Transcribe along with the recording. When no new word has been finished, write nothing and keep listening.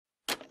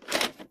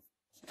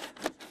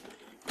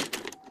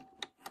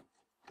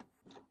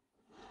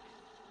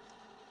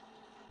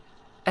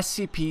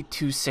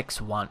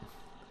SCP-261.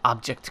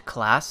 Object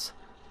Class: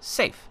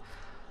 Safe.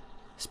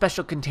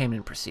 Special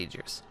Containment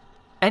Procedures.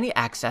 Any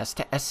access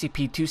to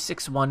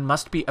SCP-261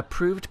 must be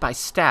approved by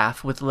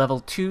staff with Level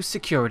 2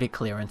 security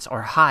clearance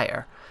or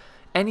higher.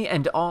 Any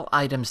and all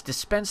items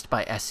dispensed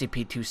by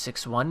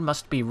SCP-261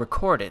 must be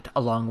recorded,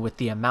 along with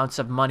the amounts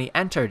of money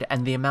entered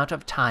and the amount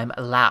of time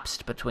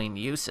elapsed between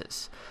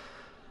uses.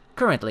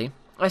 Currently,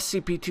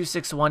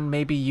 SCP-261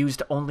 may be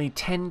used only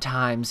 10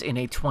 times in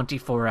a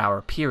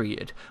 24-hour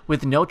period,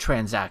 with no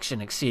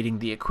transaction exceeding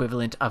the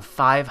equivalent of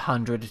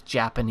 500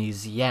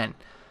 Japanese yen.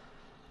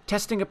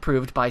 Testing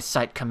approved by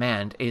Site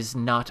Command is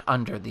not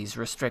under these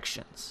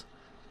restrictions.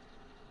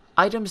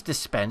 Items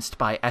dispensed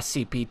by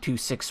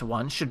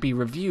SCP-261 should be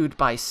reviewed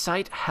by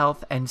Site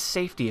Health and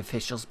Safety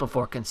officials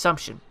before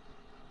consumption.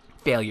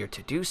 Failure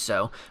to do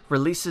so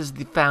releases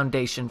the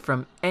Foundation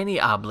from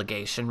any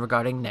obligation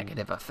regarding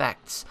negative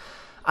effects.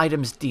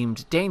 Items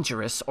deemed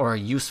dangerous or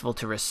useful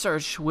to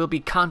research will be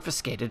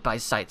confiscated by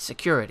Site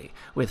security,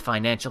 with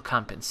financial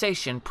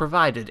compensation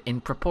provided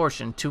in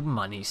proportion to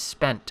money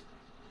spent.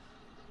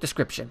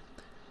 Description: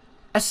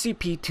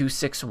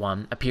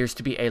 SCP-261 appears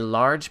to be a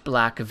large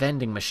black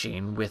vending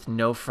machine with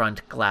no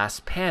front glass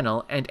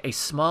panel and a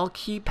small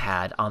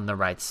keypad on the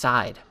right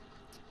side.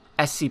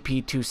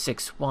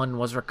 SCP-261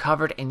 was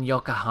recovered in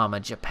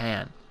Yokohama,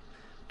 Japan.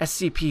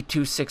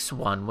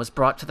 SCP-261 was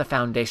brought to the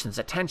Foundation's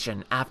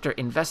attention after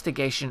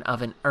investigation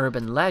of an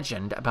urban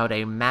legend about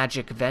a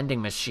magic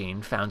vending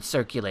machine found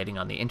circulating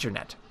on the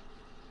internet.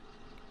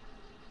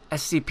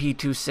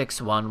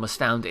 SCP-261 was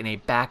found in a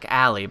back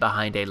alley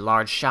behind a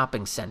large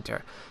shopping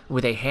center,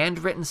 with a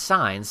handwritten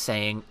sign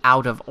saying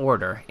 "out of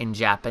order" in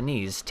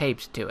Japanese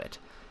taped to it.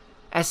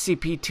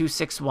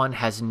 SCP-261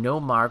 has no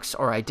marks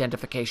or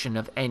identification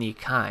of any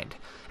kind,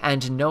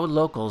 and no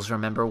locals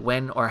remember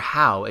when or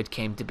how it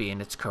came to be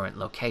in its current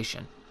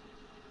location.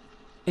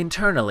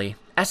 Internally,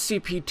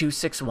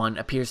 SCP-261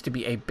 appears to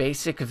be a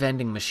basic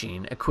vending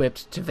machine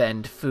equipped to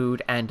vend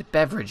food and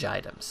beverage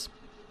items.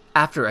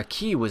 After a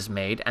key was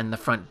made and the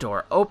front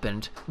door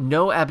opened,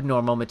 no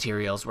abnormal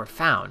materials were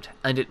found,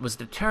 and it was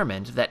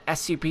determined that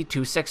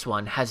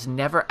SCP-261 has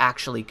never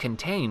actually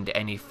contained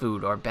any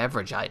food or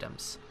beverage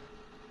items.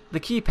 The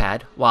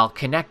keypad, while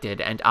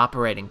connected and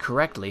operating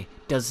correctly,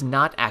 does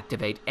not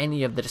activate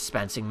any of the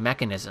dispensing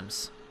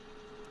mechanisms.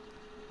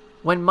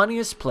 When money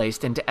is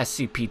placed into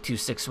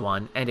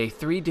SCP-261 and a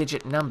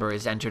 3-digit number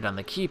is entered on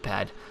the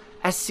keypad,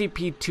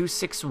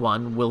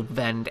 SCP-261 will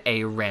vend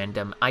a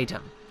random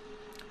item.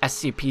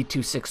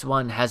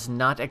 SCP-261 has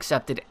not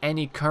accepted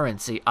any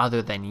currency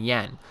other than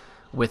yen,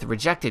 with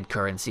rejected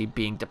currency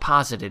being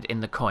deposited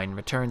in the coin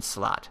return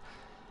slot.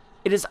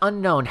 It is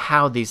unknown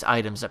how these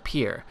items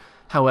appear.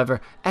 However,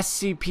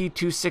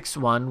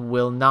 SCP-261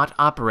 will not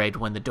operate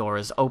when the door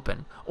is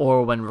open,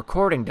 or when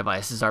recording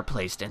devices are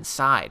placed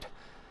inside.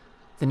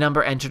 The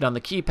number entered on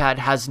the keypad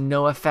has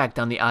no effect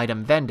on the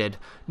item vended,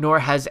 nor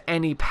has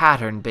any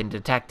pattern been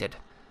detected.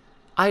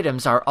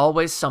 Items are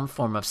always some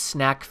form of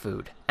snack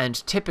food,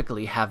 and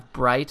typically have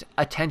bright,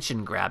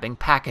 attention-grabbing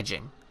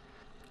packaging.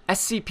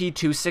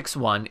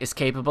 SCP-261 is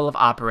capable of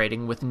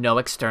operating with no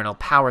external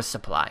power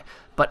supply,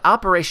 but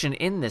operation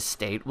in this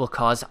state will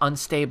cause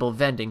unstable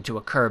vending to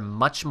occur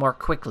much more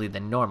quickly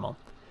than normal.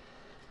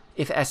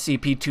 If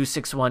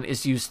SCP-261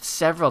 is used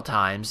several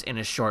times in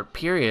a short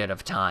period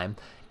of time,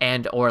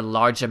 and/or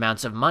large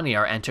amounts of money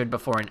are entered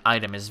before an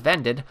item is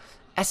vended,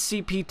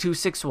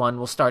 SCP-261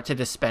 will start to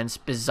dispense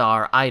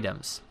bizarre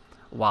items.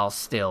 While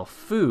still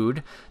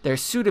food, their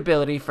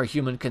suitability for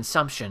human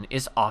consumption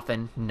is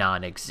often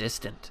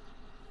non-existent.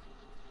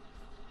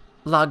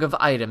 Log of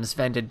items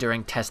vended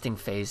during testing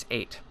Phase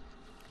 8.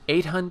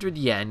 800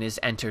 yen is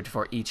entered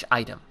for each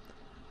item.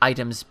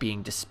 Items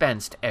being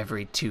dispensed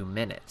every 2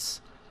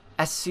 minutes.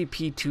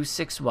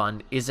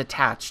 SCP-261 is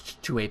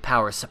attached to a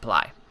power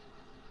supply.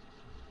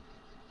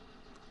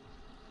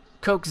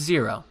 Coke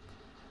Zero.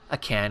 A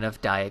can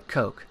of Diet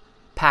Coke.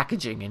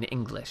 Packaging in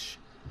English.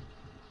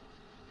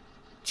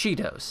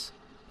 Cheetos.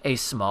 A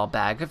small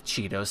bag of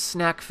Cheetos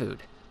snack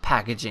food.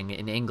 Packaging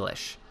in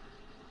English.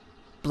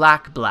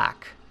 Black.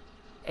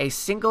 A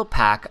single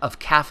pack of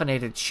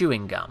caffeinated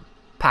chewing gum.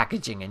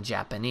 Packaging in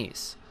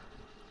Japanese.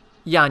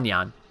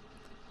 Yan.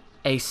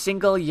 A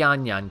single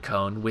yan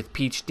cone with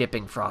peach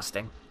dipping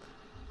frosting.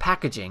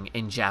 Packaging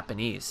in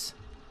Japanese.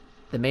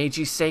 The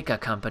Meiji Seika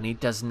Company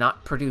does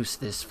not produce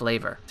this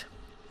flavor.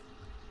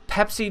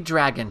 Pepsi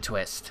Dragon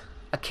Twist.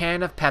 A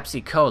can of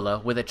Pepsi Cola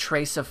with a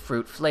trace of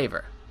fruit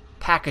flavor.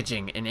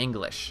 Packaging in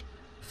English.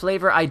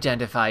 Flavor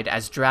identified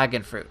as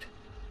dragon fruit.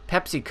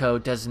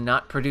 PepsiCo does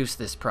not produce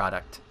this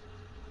product.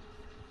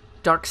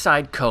 Dark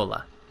Side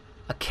Cola.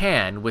 A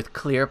can with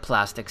clear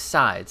plastic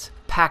sides.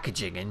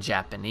 Packaging in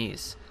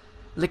Japanese.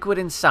 Liquid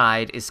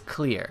inside is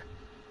clear.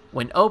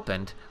 When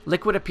opened,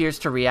 liquid appears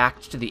to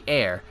react to the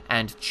air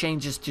and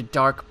changes to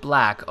dark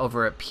black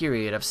over a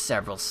period of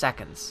several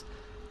seconds.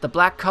 The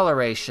black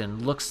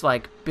coloration looks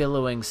like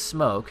billowing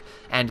smoke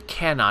and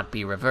cannot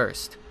be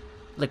reversed.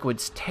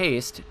 Liquid's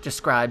taste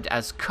described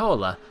as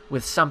cola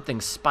with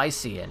something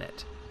spicy in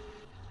it.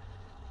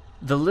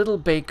 The Little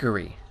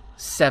Bakery,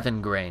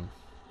 7 grain.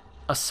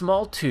 A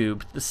small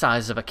tube the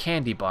size of a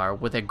candy bar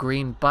with a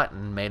green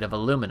button made of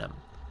aluminum.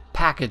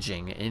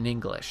 Packaging in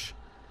English.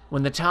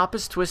 When the top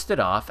is twisted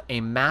off,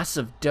 a mass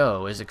of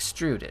dough is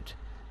extruded.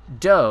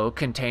 Dough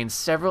contains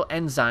several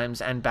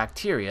enzymes and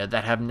bacteria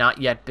that have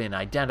not yet been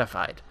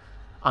identified.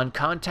 On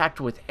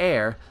contact with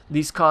air,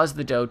 these cause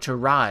the dough to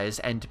rise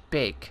and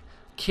bake,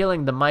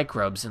 killing the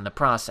microbes in the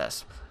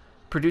process.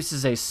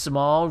 Produces a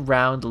small,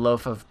 round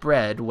loaf of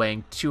bread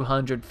weighing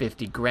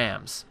 250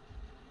 grams.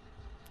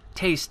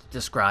 Taste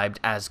described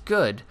as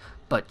good,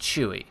 but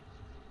chewy.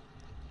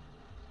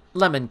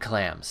 Lemon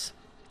clams.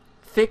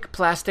 Thick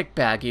plastic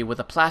baggie with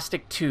a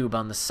plastic tube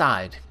on the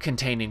side,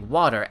 containing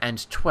water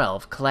and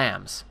 12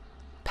 clams.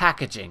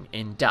 Packaging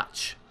in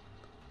Dutch.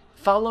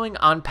 Following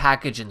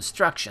on-package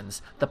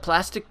instructions, the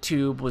plastic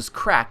tube was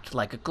cracked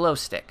like a glow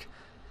stick.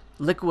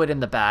 Liquid in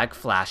the bag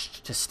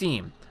flashed to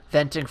steam,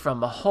 venting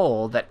from a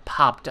hole that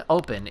popped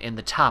open in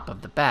the top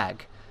of the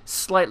bag,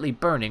 slightly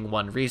burning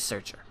one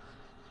researcher.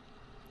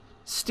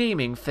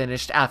 Steaming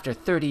finished after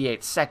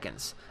 38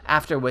 seconds,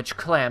 after which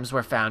clams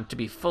were found to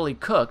be fully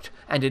cooked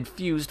and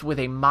infused with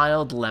a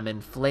mild lemon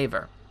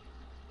flavor.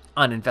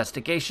 On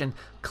investigation,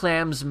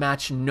 clams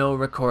match no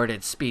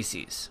recorded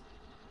species.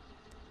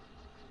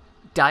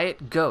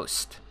 Diet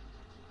Ghost.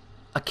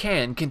 A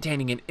can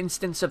containing an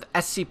instance of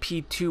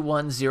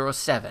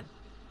SCP-2107.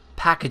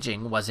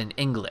 Packaging was in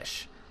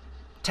English.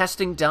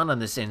 Testing done on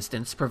this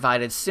instance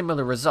provided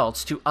similar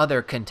results to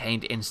other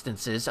contained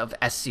instances of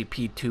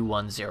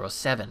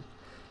SCP-2107.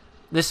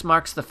 This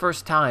marks the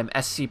first time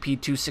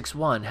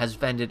SCP-261 has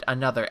vended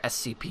another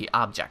SCP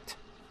object.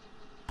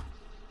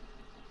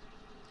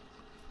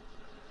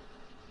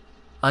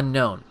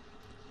 Unknown.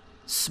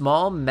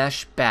 Small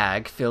mesh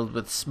bag filled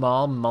with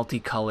small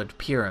multicolored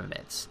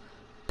pyramids.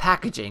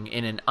 Packaging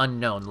in an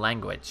unknown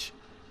language.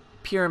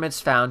 Pyramids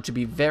found to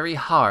be very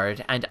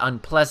hard and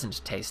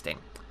unpleasant tasting,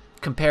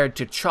 compared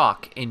to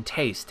chalk in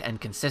taste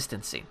and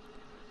consistency.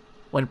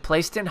 When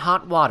placed in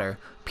hot water,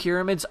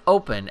 pyramids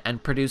open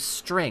and produce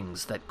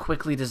strings that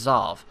quickly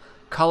dissolve,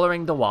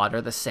 coloring the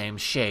water the same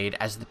shade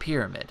as the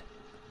pyramid.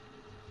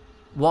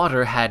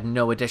 Water had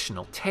no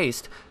additional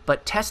taste,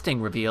 but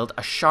testing revealed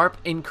a sharp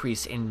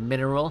increase in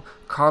mineral,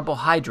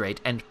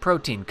 carbohydrate, and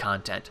protein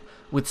content,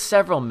 with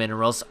several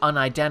minerals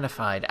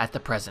unidentified at the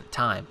present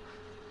time.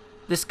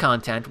 This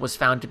content was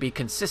found to be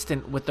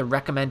consistent with the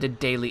recommended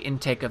daily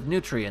intake of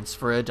nutrients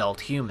for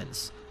adult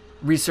humans.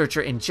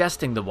 Researcher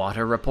ingesting the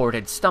water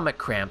reported stomach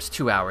cramps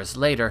 2 hours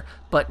later,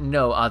 but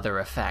no other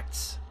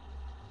effects.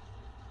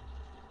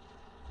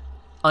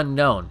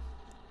 Unknown.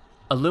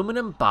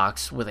 Aluminum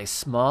box with a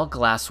small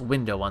glass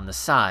window on the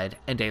side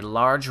and a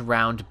large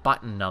round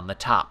button on the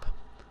top.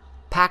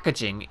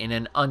 Packaging in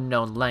an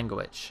unknown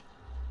language.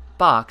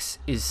 Box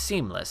is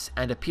seamless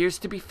and appears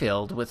to be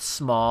filled with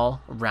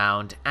small,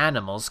 round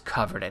animals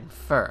covered in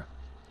fur,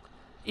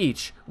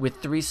 each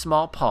with 3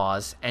 small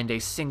paws and a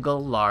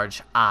single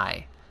large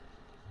eye.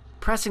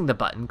 Pressing the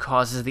button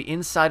causes the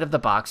inside of the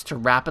box to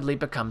rapidly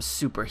become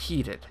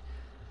superheated,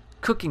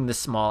 cooking the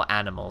small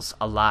animals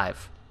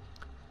alive.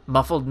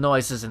 Muffled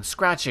noises and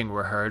scratching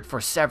were heard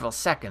for several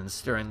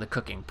seconds during the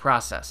cooking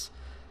process.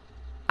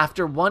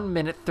 After 1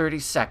 minute 30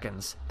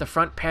 seconds, the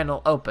front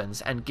panel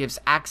opens and gives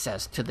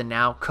access to the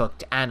now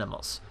cooked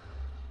animals.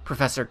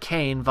 Professor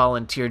Kane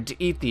volunteered to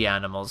eat the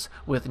animals,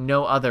 with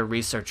no other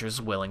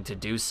researchers willing to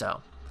do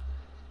so.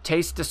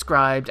 Taste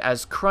described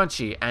as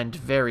crunchy and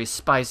very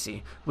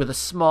spicy, with a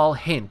small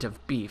hint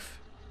of beef.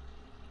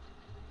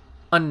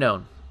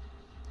 Unknown.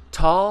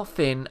 Tall,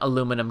 thin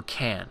aluminum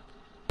can.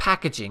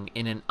 Packaging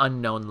in an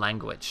unknown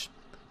language.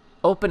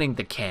 Opening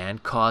the can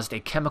caused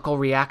a chemical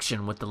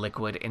reaction with the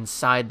liquid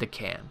inside the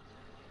can.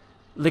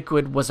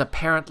 Liquid was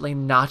apparently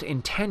not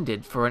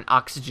intended for an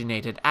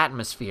oxygenated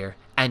atmosphere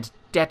and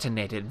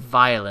detonated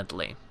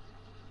violently,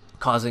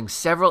 causing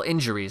several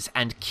injuries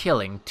and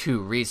killing 2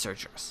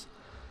 researchers.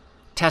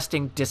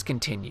 Testing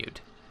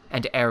discontinued,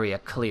 and area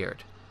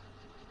cleared.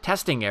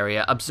 Testing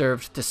area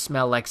observed to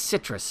smell like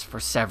citrus for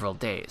several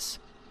days.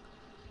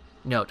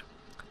 Note: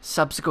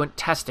 subsequent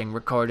testing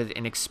recorded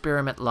in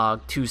Experiment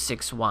Log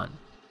 261.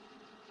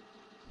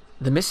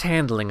 The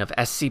mishandling of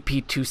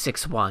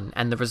SCP-261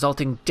 and the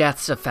resulting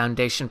deaths of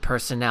Foundation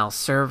personnel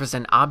serve as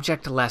an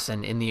object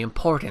lesson in the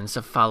importance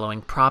of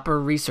following proper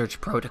research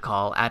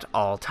protocol at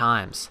all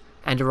times,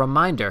 and a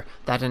reminder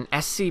that an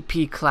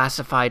SCP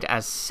classified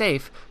as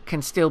safe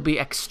can still be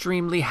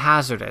extremely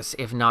hazardous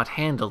if not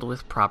handled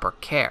with proper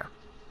care.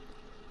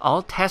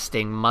 All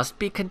testing must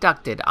be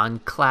conducted on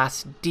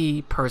Class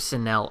D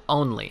personnel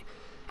only,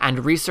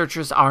 and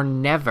researchers are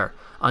never,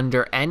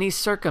 under any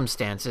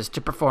circumstances, to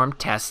perform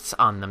tests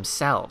on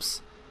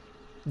themselves.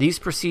 These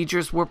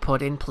procedures were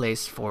put in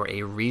place for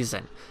a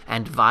reason,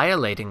 and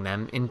violating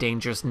them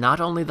endangers not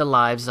only the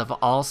lives of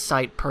all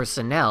site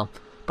personnel,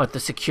 but the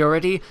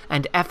security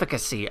and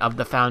efficacy of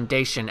the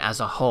Foundation as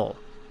a whole.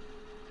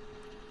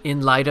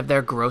 In light of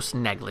their gross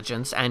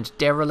negligence and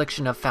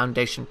dereliction of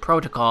Foundation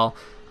protocol,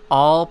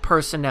 all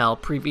personnel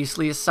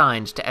previously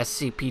assigned to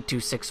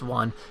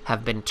SCP-261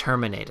 have been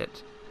terminated.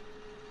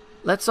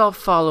 Let's all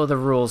follow the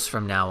rules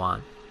from now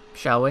on,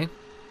 shall we?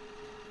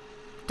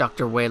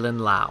 Dr. Waylon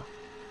Laux.